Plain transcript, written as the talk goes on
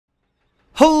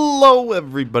Hello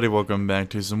everybody, welcome back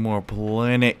to some more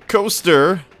Planet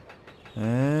Coaster.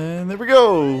 And there we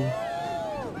go.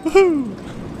 Woohoo!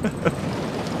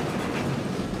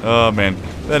 Oh man,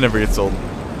 that never gets old.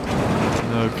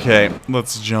 Okay,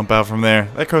 let's jump out from there.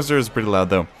 That coaster is pretty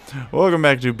loud though. Welcome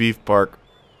back to Beef Park.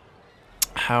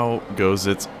 How goes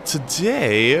it?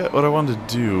 Today, what I wanted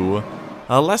to do,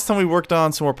 last time we worked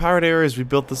on some more powered areas, we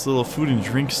built this little food and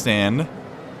drink stand.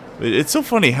 It's so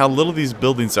funny how little these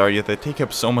buildings are, yet they take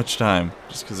up so much time,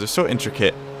 just because they're so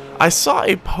intricate. I saw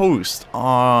a post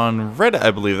on Reddit,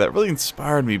 I believe, that really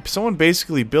inspired me. Someone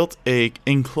basically built a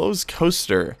enclosed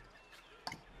coaster,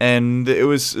 and it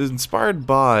was inspired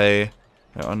by,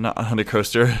 not a Honda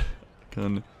coaster,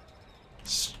 construction.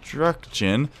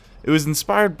 It was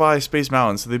inspired by Space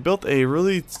Mountain, so they built a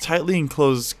really tightly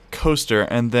enclosed coaster,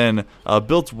 and then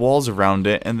built walls around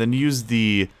it, and then used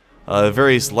the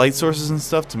various light sources and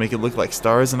stuff to make it look like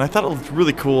stars, and I thought it looked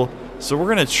really cool, so we're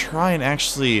gonna try and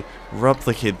actually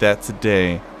replicate that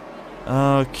today.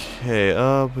 Okay,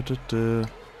 wait,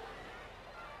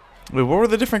 what were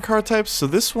the different car types? So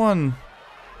this one,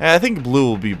 I think blue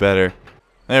will be better.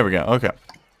 There we go, okay.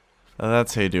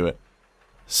 That's how you do it.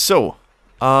 So,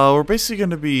 we're basically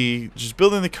gonna be just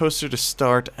building the coaster to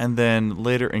start, and then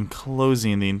later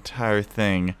enclosing the entire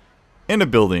thing in a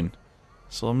building.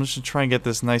 So I'm just going to try and get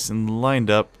this nice and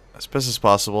lined up as best as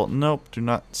possible. Nope, do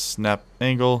not snap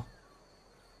angle.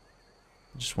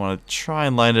 Just want to try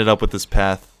and line it up with this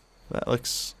path. That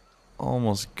looks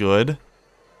almost good.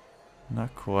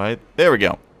 Not quite. There we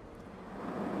go.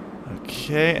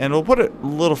 Okay, and we'll put it a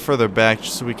little further back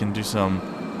just so we can do some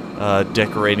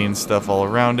decorating stuff all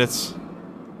around it.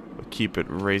 We'll keep it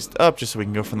raised up just so we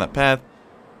can go from that path.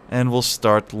 And we'll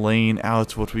start laying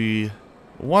out what we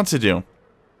want to do.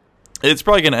 It's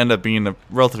probably going to end up being a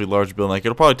relatively large building. Like,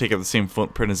 it'll probably take up the same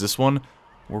footprint as this one.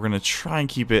 We're going to try and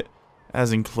keep it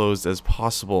as enclosed as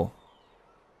possible.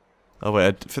 Oh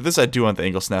wait, for this I do want the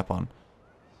angle snap-on.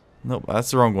 Nope,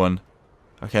 that's the wrong one.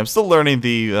 Okay, I'm still learning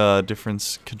the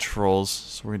different controls.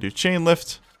 So we're going to do chain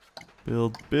lift,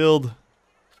 build, build,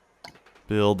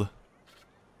 build.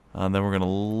 And then we're going to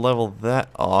level that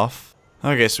off.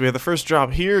 Okay, so we have the first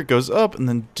drop here. It goes up and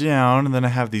then down. And then I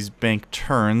have these bank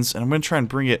turns. And I'm going to try and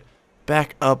bring it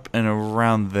back up and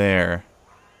around there.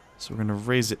 So we're going to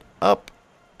raise it up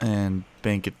and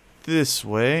bank it this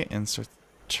way and start the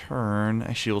turn.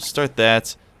 Actually, we'll start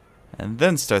that and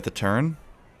then start the turn.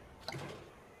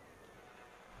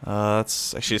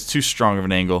 That's actually, it's too strong of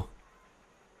an angle.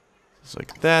 It's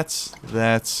like that,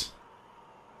 that.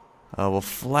 We'll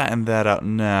flatten that out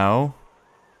now.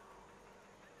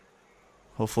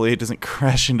 Hopefully it doesn't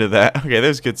crash into that. Okay,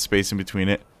 there's good space in between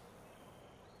it.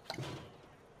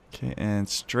 Okay, and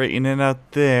straighten it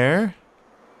out there.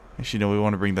 Actually, no, we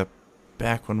want to bring that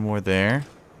back one more there.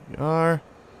 We are.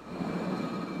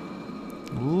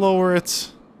 Lower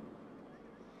it.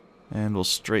 And we'll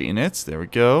straighten it. There we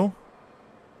go.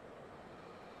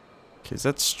 Okay, is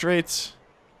that straight?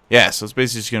 Yeah, so it's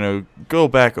basically just going to go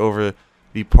back over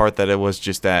the part that it was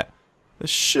just at. There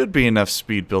should be enough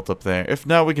speed built up there. If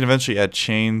not, we can eventually add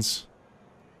chains.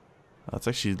 Let's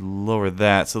actually lower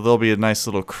that. So there'll be a nice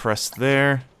little crest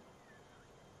there.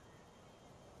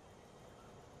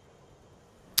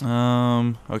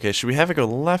 Okay, should we have it go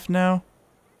left now?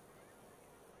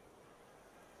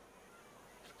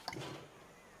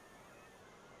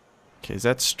 Okay, is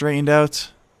that straightened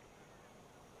out?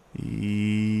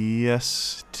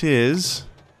 Yes, it is.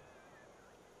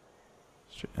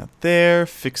 Straighten out there,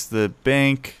 fix the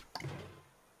bank. There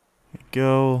you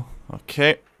go.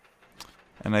 Okay.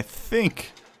 And I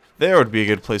think there would be a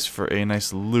good place for a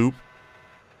nice loop.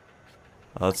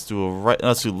 Let's do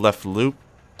left loop.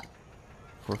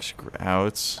 Corkscrew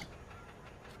out.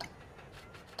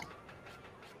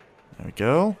 There we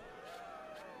go.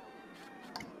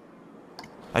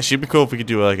 Actually, it'd be cool if we could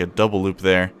do like a double loop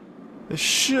there. There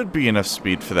should be enough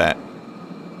speed for that.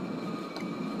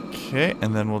 Okay,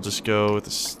 and then we'll just go with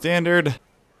the standard.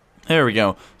 There we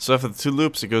go. So after the two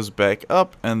loops, it goes back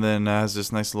up, and then has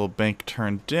this nice little bank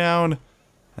turn down,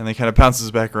 and then kind of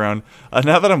bounces back around.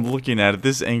 Now that I'm looking at it,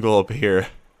 this angle up here,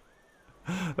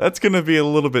 that's going to be a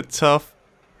little bit tough.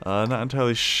 Not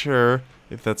entirely sure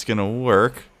if that's going to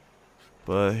work.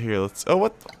 But here, let's... Oh,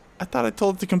 what? I thought I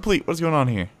told it to complete. What's going on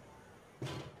here?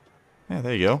 Yeah,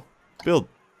 there you go. Build.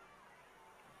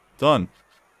 Done.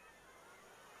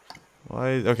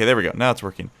 Why? Okay, there we go. Now it's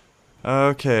working.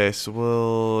 Okay, so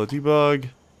we'll debug.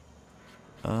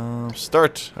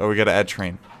 Start. Oh, we gotta add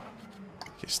train.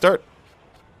 Okay, start.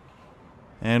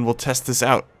 And we'll test this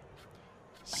out.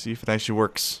 See if it actually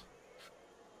works.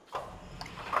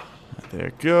 There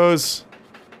it goes.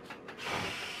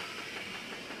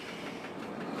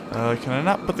 Can I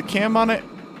not put the cam on it?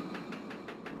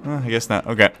 I guess not.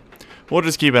 Okay. We'll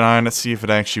just keep an eye on it, see if it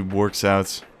actually works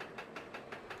out.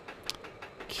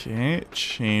 Okay,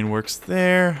 chain works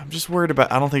there. I'm just worried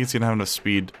about... I don't think it's going to have enough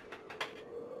speed.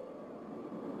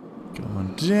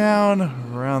 Going down,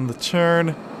 around the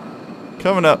turn.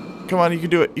 Coming up. Come on, you can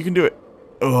do it. You can do it.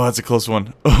 Oh, that's a close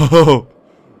one. Oh,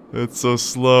 that's so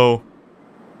slow.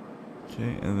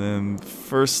 Okay, and then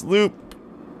first loop.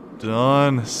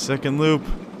 Done. Second loop.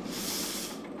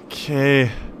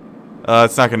 Okay.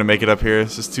 It's not going to make it up here.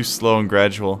 It's just too slow and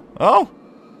gradual. Oh!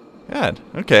 God.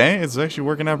 Okay, it's actually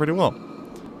working out pretty well.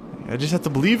 I just have to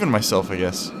believe in myself, I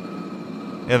guess.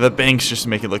 Yeah, the banks just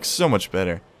make it look so much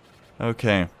better.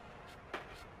 Okay.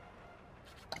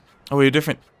 Oh, we have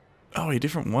different... Oh, we have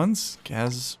different ones?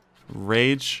 Gas,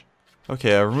 rage.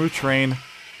 Okay, remove terrain.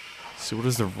 Let's see, what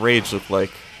does the rage look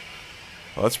like?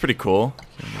 Oh, that's pretty cool.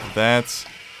 Okay, that.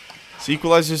 So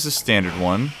equalizer is the standard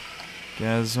one.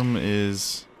 Gasm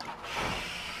is...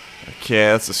 Okay,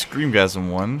 that's a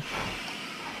Screamgasm one.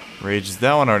 Rage is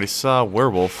that one I already saw.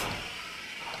 Werewolf.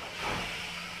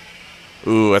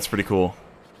 Ooh, that's pretty cool.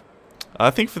 I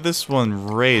think for this one,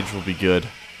 Rage will be good.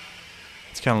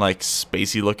 It's kind of like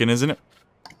spacey looking, isn't it?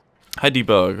 Hi,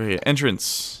 debug. Okay,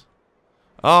 entrance.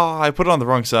 Oh, I put it on the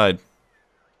wrong side.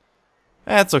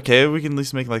 That's okay. We can at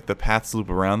least make like the paths loop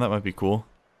around. That might be cool.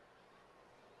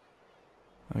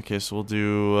 Okay, so we'll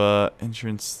do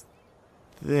entrance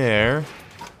there.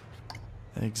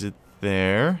 Exit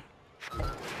there.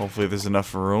 Hopefully there's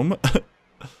enough room.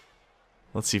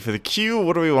 Let's see, for the queue,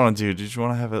 what do we want to do? Did you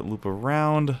want to have it loop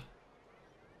around?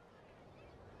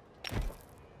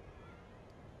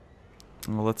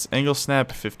 Well, let's angle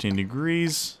snap 15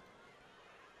 degrees.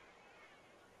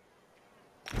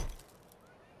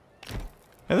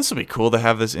 Yeah, this will be cool to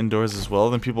have this indoors as well.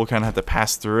 Then people kind of have to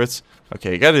pass through it.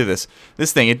 Okay, you gotta do this.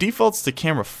 This thing, it defaults to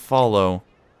camera follow.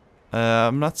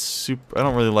 I'm not super... I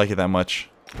don't really like it that much.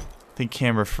 I think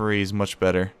camera free is much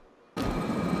better.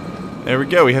 There we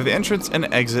go. We have the entrance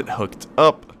and exit hooked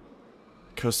up.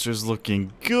 Coaster's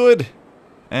looking good.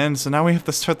 And so now we have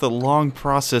to start the long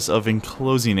process of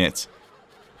enclosing it.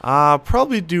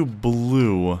 Probably do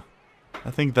blue.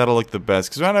 I think that'll look the best.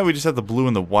 Because right now we just have the blue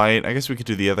and the white. I guess we could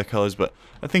do the other colors, but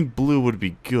I think blue would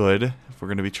be good. If we're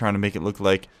going to be trying to make it look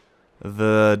like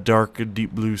the dark,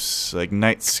 deep blue, like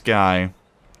night sky.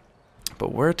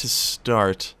 But where to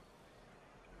start?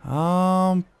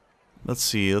 Let's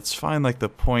see. Let's find like the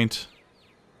point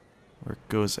where it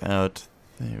goes out.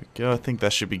 There we go. I think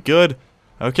that should be good.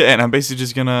 Okay, and I'm basically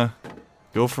just gonna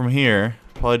go from here.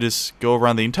 Probably just go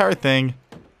around the entire thing,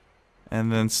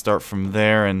 and then start from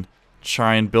there and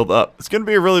try and build up. It's gonna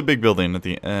be a really big building at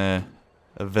the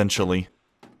eventually.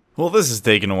 Well, this is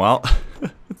taking a while.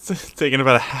 It's taking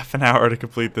about a half an hour to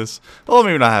complete this. Well,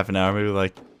 maybe not half an hour. Maybe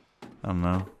like, I don't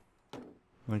know,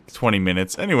 like 20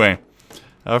 minutes. Anyway.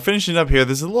 Finishing up here,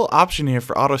 there's a little option here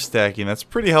for auto stacking. That's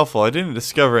pretty helpful. I didn't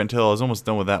discover it until I was almost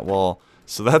done with that wall.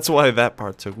 So that's why that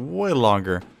part took way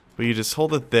longer. But you just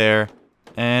hold it there,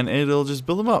 and it'll just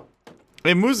build them up.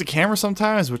 It moves the camera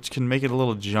sometimes, which can make it a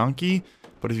little junky.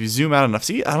 But if you zoom out enough...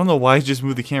 See, I don't know why I just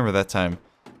moved the camera that time.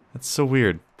 That's so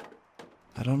weird.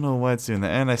 I don't know why it's doing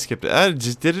that. And I skipped it. I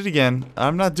just did it again.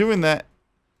 I'm not doing that.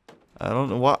 I don't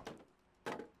know what...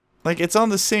 Like, it's on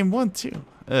the same one, too.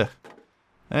 Ugh.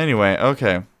 Anyway,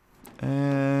 okay.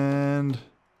 And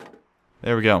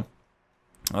there we go.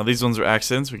 These ones are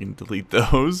accidents. We can delete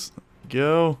those.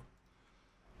 Go.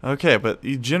 Okay, but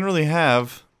you generally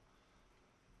have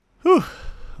the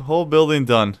whole building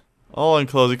done. All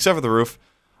enclosed except for the roof.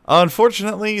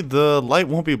 Unfortunately, the light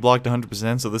won't be blocked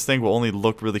 100%, so this thing will only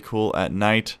look really cool at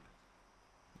night.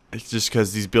 It's just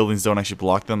because these buildings don't actually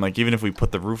block them. Like, even if we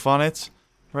put the roof on it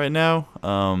right now,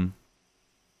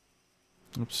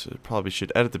 oops, I probably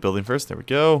should edit the building first. There we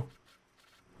go.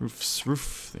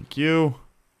 Roof, thank you.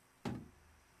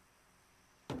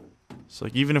 So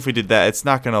like even if we did that, it's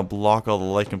not gonna block all the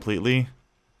light completely.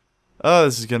 Oh,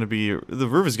 this is gonna be, the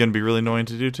roof is gonna be really annoying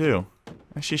to do too.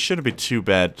 Actually, it shouldn't be too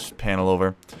bad. Just panel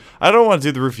over. I don't want to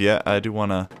do the roof yet. I do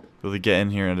want to really get in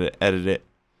here and edit it.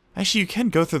 Actually, you can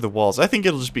go through the walls. I think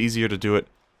it'll just be easier to do it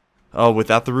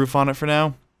without the roof on it for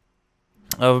now.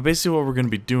 But basically what we're gonna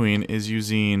be doing is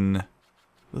using...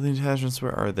 Building attachments,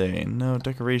 where are they? No,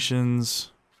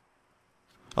 decorations.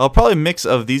 I'll probably mix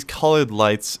of these colored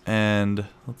lights and,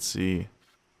 let's see,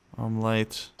 arm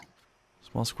light,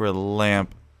 small square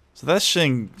lamp. So that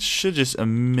thing should just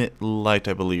emit light,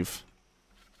 I believe.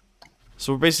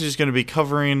 So we're basically just going to be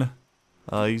covering,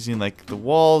 using like the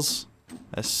walls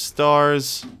as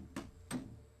stars.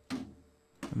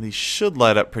 And these should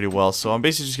light up pretty well. So I'm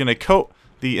basically just going to coat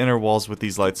the inner walls with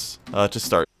these lights to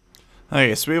start.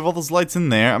 Okay, so we have all those lights in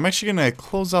there. I'm actually gonna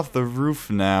close off the roof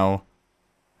now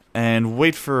and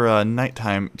wait for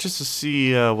nighttime just to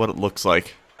see what it looks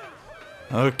like.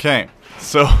 Okay,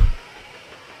 so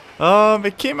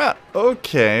it came out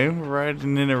okay.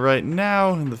 Riding in it right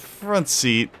now in the front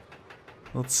seat.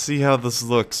 Let's see how this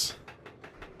looks.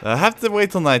 I have to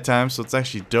wait till nighttime, so it's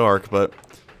actually dark, but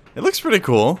it looks pretty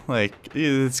cool. Like,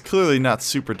 it's clearly not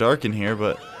super dark in here,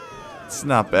 but it's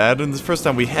not bad. And this first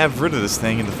time we have rid of this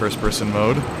thing in the first-person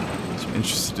mode. So I'm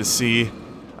interested to see.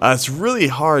 It's really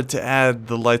hard to add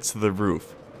the lights to the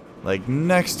roof. Like,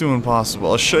 next to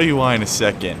impossible. I'll show you why in a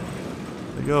second.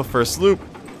 There we go, first loop.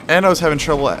 And I was having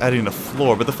trouble adding the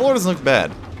floor, but the floor doesn't look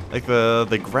bad. Like,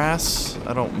 the grass,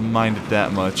 I don't mind it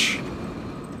that much.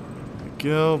 There we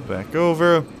go, back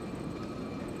over.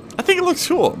 I think it looks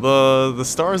cool. The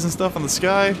stars and stuff on the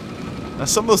sky. Now,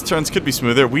 some of those turns could be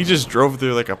smoother. We just drove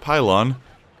through like a pylon.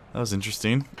 That was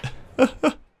interesting.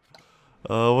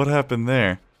 What happened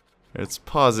there? Let's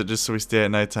pause it just so we stay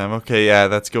at nighttime. Okay, yeah,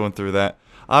 that's going through that.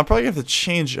 I'm probably going to have to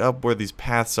change up where these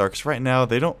paths are, because right now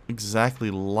they don't exactly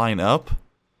line up.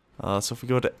 So if we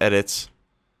go to edit,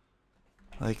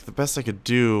 like the best I could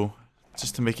do,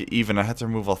 just to make it even, I had to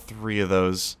remove all 3 of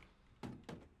those.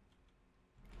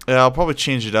 Yeah, I'll probably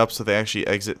change it up so they actually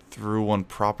exit through one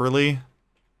properly.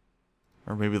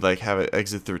 Or maybe like have it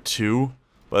exit through 2.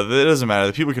 But it doesn't matter,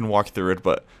 the people can walk through it,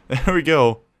 but there we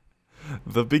go.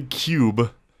 The big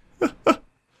cube. It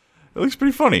looks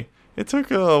pretty funny. It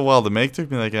took a while to make, it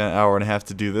took me like an hour and a half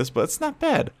to do this, but it's not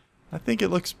bad. I think it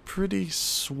looks pretty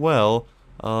swell.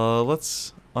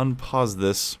 Let's unpause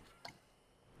this.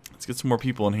 Let's get some more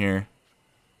people in here.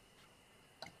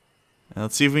 And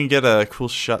let's see if we can get a cool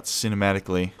shot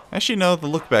cinematically. Actually, no, the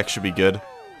look back should be good.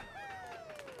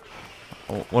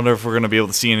 I wonder if we're going to be able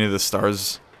to see any of the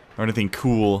stars or anything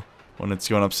cool when it's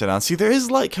going upside down. See, there is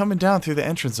light coming down through the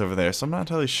entrance over there, so I'm not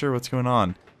entirely sure what's going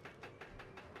on.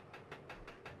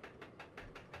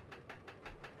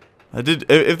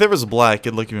 If there was black,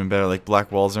 it'd look even better, like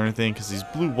black walls or anything, because these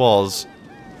blue walls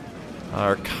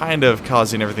are kind of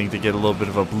causing everything to get a little bit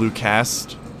of a blue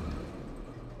cast.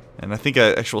 And I think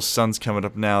an actual sun's coming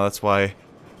up now, that's why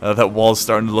that wall's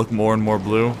starting to look more and more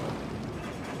blue.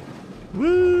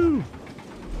 Woo!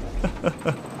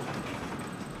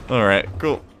 Alright,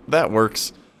 cool. That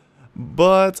works.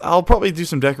 But I'll probably do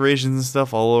some decorations and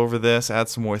stuff all over this, add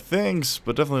some more things,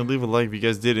 but definitely leave a like if you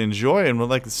guys did enjoy and would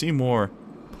like to see more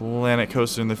Planet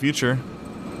Coaster in the future.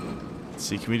 Let's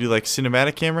see, can we do like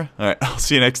cinematic camera? Alright, I'll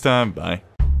see you next time. Bye.